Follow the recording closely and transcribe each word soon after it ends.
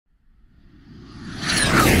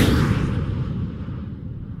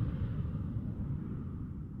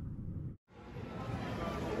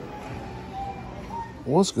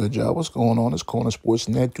What's good, y'all? What's going on? It's Corner Sports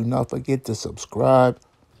Net. Do not forget to subscribe,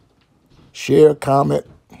 share, comment.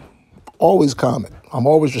 Always comment. I'm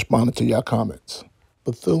always responding to y'all comments.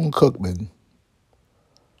 Bethune Cookman.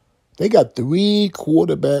 They got 3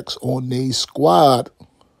 quarterbacks on their squad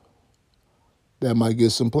that might get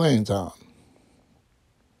some playing time.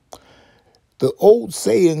 The old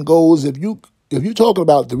saying goes, if you're talking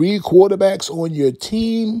about 3 quarterbacks on your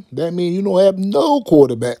team, that means you don't have no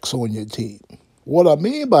quarterbacks on your team. What I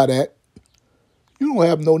mean by that, you don't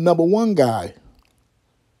have no number one guy.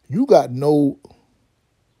 You got no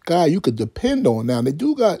guy you could depend on. Now, they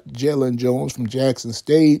do got Jalen Jones from Jackson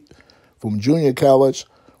State, from junior college,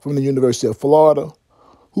 from the University of Florida,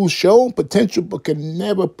 who's shown potential but can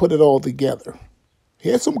never put it all together. He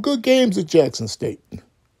had some good games at Jackson State.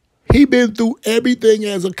 He been through everything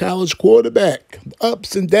as a college quarterback. The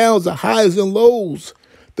ups and downs, the highs and lows,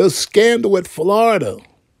 the scandal at Florida.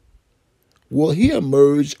 Will he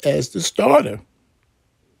emerge as the starter?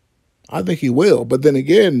 I think he will. But then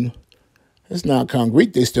again, it's not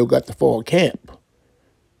concrete. They still got the fall camp.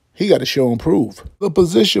 He got to show and prove. The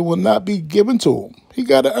position will not be given to him. He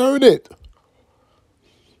got to earn it.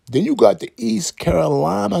 Then you got the East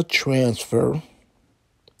Carolina transfer,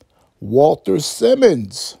 Walter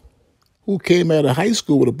Simmons, who came out of high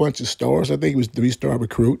school with a bunch of stars. I think he was a 3-star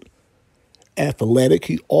recruit. Athletic.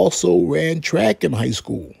 He also ran track in high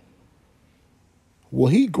school. Well,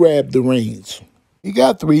 he grabbed the reins. He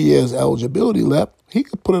got 3 years eligibility left. He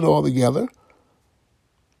could put it all together.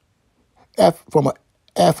 From an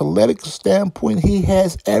athletic standpoint, he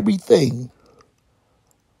has everything.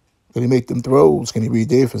 Can he make them throws? Can he read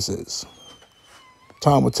defenses?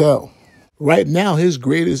 Time will tell. Right now, his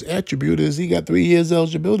greatest attribute is he got 3 years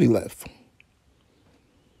eligibility left.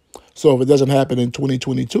 So if it doesn't happen in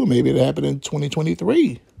 2022, maybe it'll happen in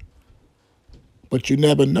 2023. But you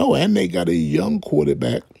never know. And they got a young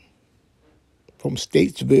quarterback from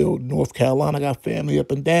Statesville, North Carolina. I got family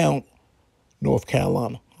up and down North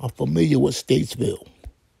Carolina. I'm familiar with Statesville.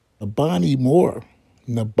 Nabanye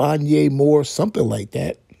Moore, something like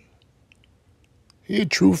that. He's a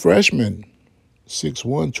true freshman,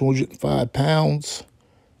 6'1", 205 pounds.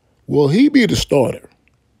 Will he be the starter?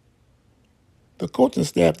 The coaching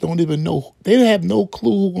staff don't even know. They have no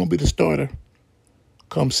clue who's going to be the starter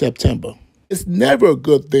come September. It's never a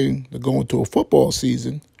good thing to go into a football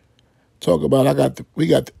season. Talk about we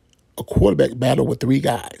got a quarterback battle with 3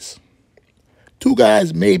 guys. 2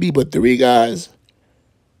 guys maybe, but 3 guys,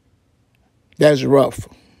 that's rough.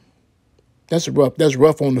 That's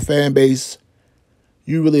rough on the fan base.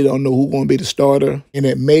 You really don't know who's going to be the starter. And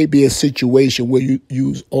it may be a situation where you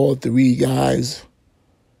use all 3 guys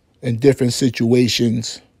in different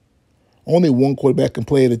situations. Only one quarterback can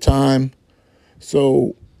play at a time.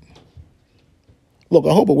 So, look,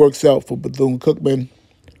 I hope it works out for Bethune Cookman.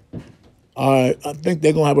 I think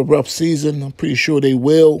they're going to have a rough season. I'm pretty sure they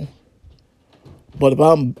will. But if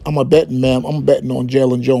I'm a betting man, I'm betting on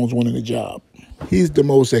Jalen Jones winning the job. He's the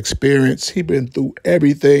most experienced. He's been through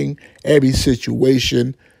everything, every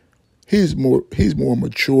situation. He's more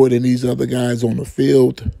mature than these other guys on the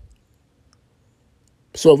field.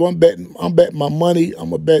 So if I'm betting my money, I'm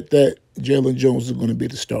going to bet that Jalen Jones is going to be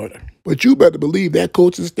the starter. But you better believe that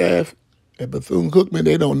coaching staff at Bethune-Cookman,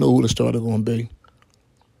 they don't know who the starter is going to be.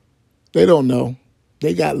 They don't know.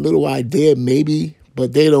 They got a little idea maybe,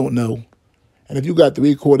 but they don't know. And if you got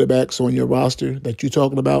 3 quarterbacks on your roster that you're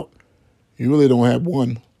talking about, you really don't have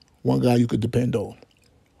one guy you could depend on. I'm going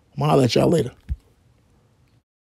to holler at y'all later.